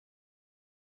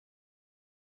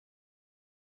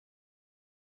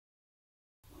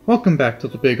Welcome back to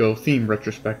the Big O theme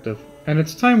retrospective, and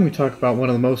it's time we talk about one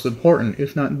of the most important,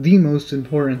 if not the most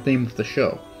important theme of the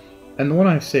show, and the one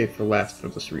I've saved for last for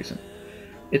this reason.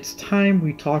 It's time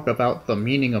we talk about the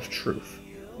meaning of truth,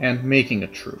 and making a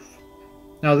truth.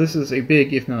 Now this is a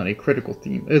big, if not a critical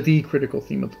theme, the critical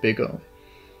theme of the Big O.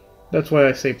 That's why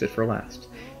I saved it for last.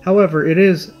 However, it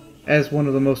is, as one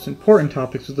of the most important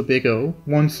topics of the Big O,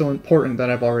 one so important that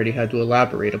I've already had to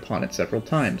elaborate upon it several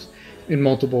times, in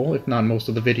multiple, if not most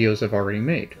of the videos I've already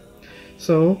made.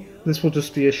 So, this will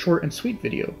just be a short and sweet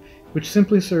video, which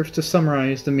simply serves to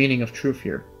summarize the meaning of truth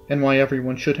here, and why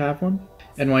everyone should have one,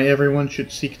 and why everyone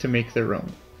should seek to make their own.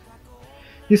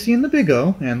 You see, in the Big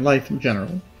O, and life in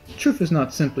general, truth is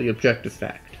not simply objective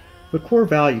fact, but core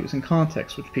values and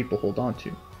context which people hold on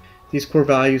to. These core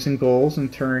values and goals, in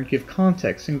turn, give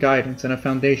context and guidance and a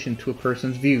foundation to a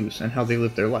person's views and how they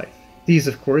live their life. These,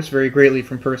 of course, vary greatly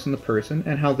from person to person,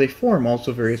 and how they form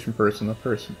also varies from person to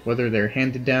person, whether they're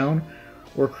handed down,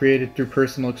 or created through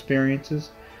personal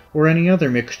experiences, or any other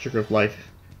mixture of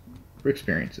life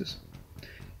experiences.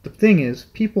 The thing is,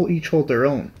 people each hold their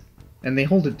own, and they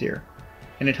hold it dear,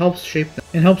 and it helps shape them,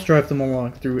 and helps drive them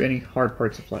along through any hard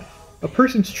parts of life. A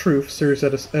person's truth serves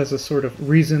as a sort of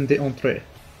raison d'être.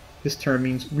 This term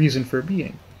means reason for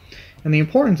being, and the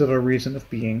importance of a reason of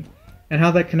being and how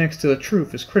that connects to the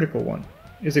truth is a critical one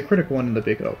in the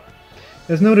Big O.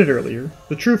 As noted earlier,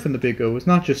 the truth in the Big O is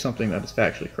not just something that is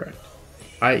factually correct,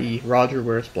 i.e. Roger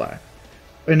wears black,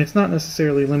 and it's not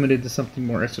necessarily limited to something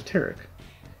more esoteric,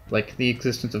 like the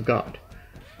existence of God.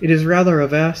 It is rather a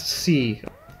vast sea,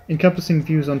 encompassing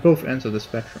views on both ends of the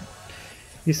spectrum.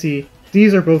 You see,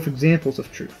 these are both examples of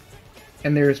truth,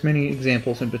 and there is many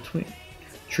examples in between.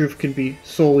 Truth can be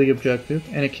solely objective,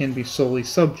 and it can be solely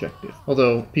subjective,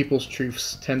 although people's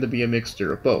truths tend to be a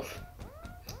mixture of both.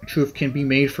 Truth can be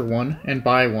made for one, and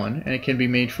by one, and it can be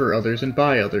made for others and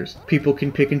by others. People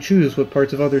can pick and choose what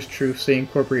parts of others' truths they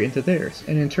incorporate into theirs,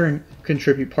 and in turn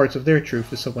contribute parts of their truth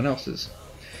to someone else's.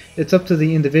 It's up to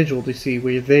the individual to see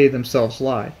where they themselves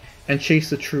lie, and chase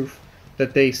the truth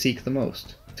that they seek the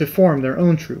most, to form their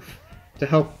own truth, to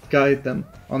help guide them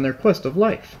on their quest of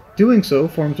life. Doing so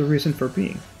forms a reason for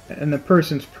being, and the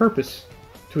person's purpose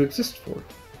to exist for,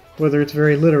 whether it's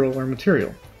very literal or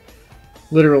material.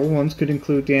 Literal ones could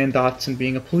include Dan Dotson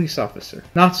being a police officer.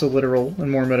 Not so literal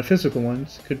and more metaphysical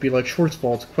ones could be like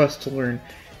Schwarzwald's quest to learn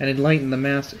and enlighten the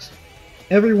masses.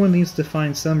 Everyone needs to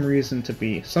find some reason to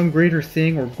be, some greater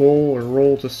thing or goal or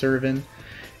role to serve in,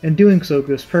 and doing so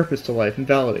gives purpose to life and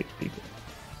validates people.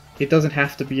 It doesn't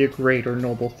have to be a great or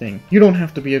noble thing. You don't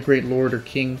have to be a great lord or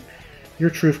king. Your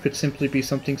truth could simply be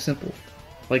something simple,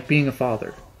 like being a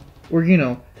father, or,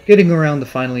 getting around to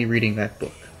finally reading that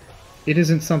book. It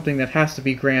isn't something that has to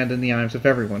be grand in the eyes of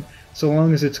everyone, so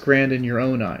long as it's grand in your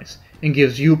own eyes, and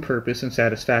gives you purpose and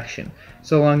satisfaction,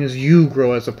 so long as you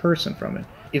grow as a person from it.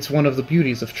 It's one of the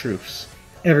beauties of truths.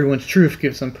 Everyone's truth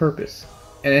gives them purpose,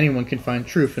 and anyone can find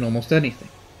truth in almost anything.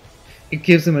 It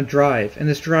gives them a drive, and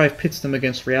this drive pits them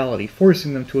against reality,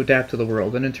 forcing them to adapt to the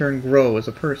world, and in turn grow as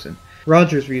a person.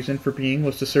 Roger's reason for being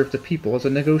was to serve the people as a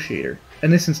negotiator,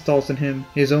 and this installs in him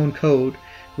his own code,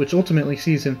 which ultimately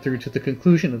sees him through to the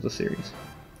conclusion of the series.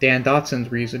 Dan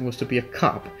Dotson's reason was to be a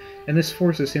cop, and this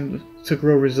forces him to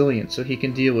grow resilient so he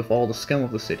can deal with all the scum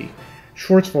of the city.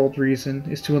 Schwarzwald's reason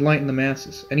is to enlighten the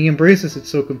masses, and he embraces it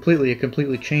so completely it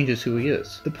completely changes who he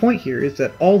is. The point here is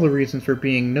that all the reasons for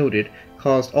being noted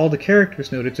caused all the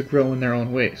characters noted to grow in their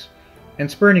own ways,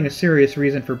 and spurning a serious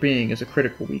reason for being is a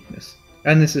critical weakness.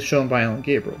 And this is shown by Alan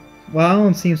Gabriel. While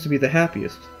Alan seems to be the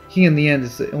happiest, he in the end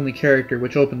is the only character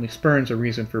which openly spurns a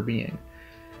reason for being.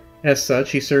 As such,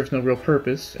 he serves no real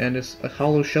purpose, and is a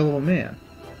hollow shell of a man.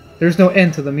 There's no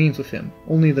end to the means with him,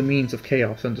 only the means of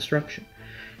chaos and destruction.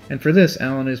 And for this,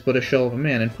 Alan is but a shell of a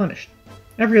man and punished.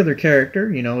 Every other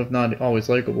character, if not always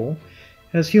likable,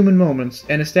 has human moments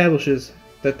and establishes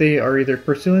that they are either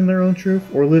pursuing their own truth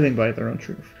or living by their own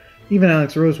truth. Even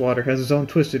Alex Rosewater has his own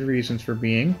twisted reasons for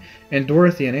being, and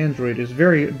Dorothy, an android, is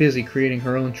very busy creating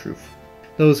her own truth.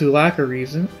 Those who lack a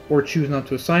reason, or choose not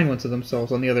to assign one to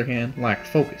themselves, on the other hand, lack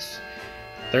focus.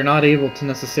 They're not able to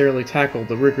necessarily tackle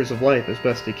the rigors of life as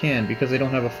best they can because they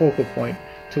don't have a focal point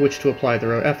to which to apply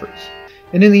their efforts.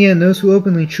 And in the end, those who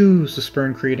openly choose to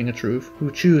spurn creating a truth,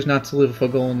 who choose not to live with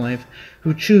a goal in life,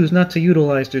 who choose not to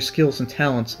utilize their skills and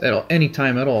talents at any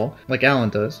time at all, like Alan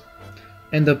does,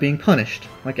 end up being punished,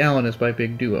 like Alan is by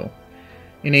Big Duo,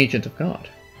 an agent of God.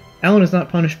 Alan is not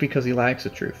punished because he lacks a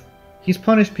truth. He's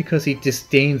punished because he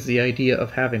disdains the idea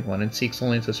of having one and seeks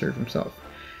only to serve himself.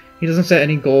 He doesn't set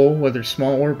any goal, whether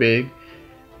small or big.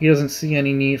 He doesn't see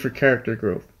any need for character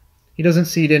growth. He doesn't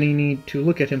see any need to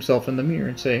look at himself in the mirror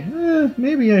and say,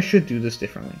 maybe I should do this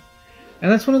differently.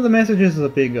 And that's one of the messages of the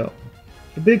Big O.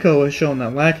 The Big O has shown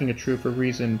that lacking a truth or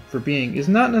reason for being is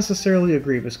not necessarily a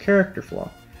grievous character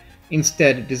flaw.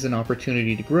 Instead, it is an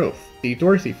opportunity to growth. See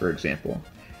Dorothy, for example.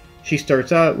 She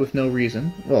starts out with no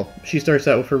reason. Well, she starts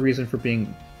out with her reason for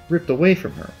being ripped away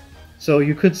from her. So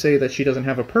you could say that she doesn't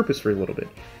have a purpose for a little bit.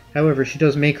 However, she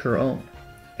does make her own.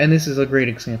 And this is a great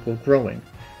example of growing,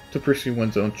 to pursue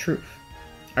one's own truth.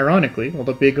 Ironically, while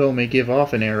the Big O may give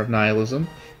off an air of nihilism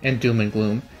and doom and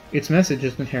gloom, its message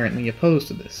is inherently opposed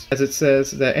to this, as it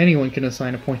says that anyone can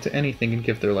assign a point to anything and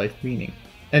give their life meaning.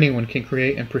 Anyone can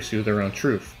create and pursue their own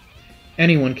truth.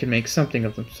 Anyone can make something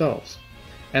of themselves.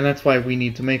 And that's why we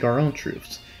need to make our own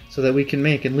truths, so that we can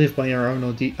make and live by our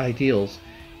own ideals,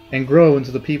 and grow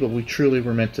into the people we truly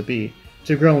were meant to be,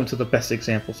 to grow into the best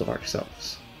examples of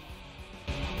ourselves.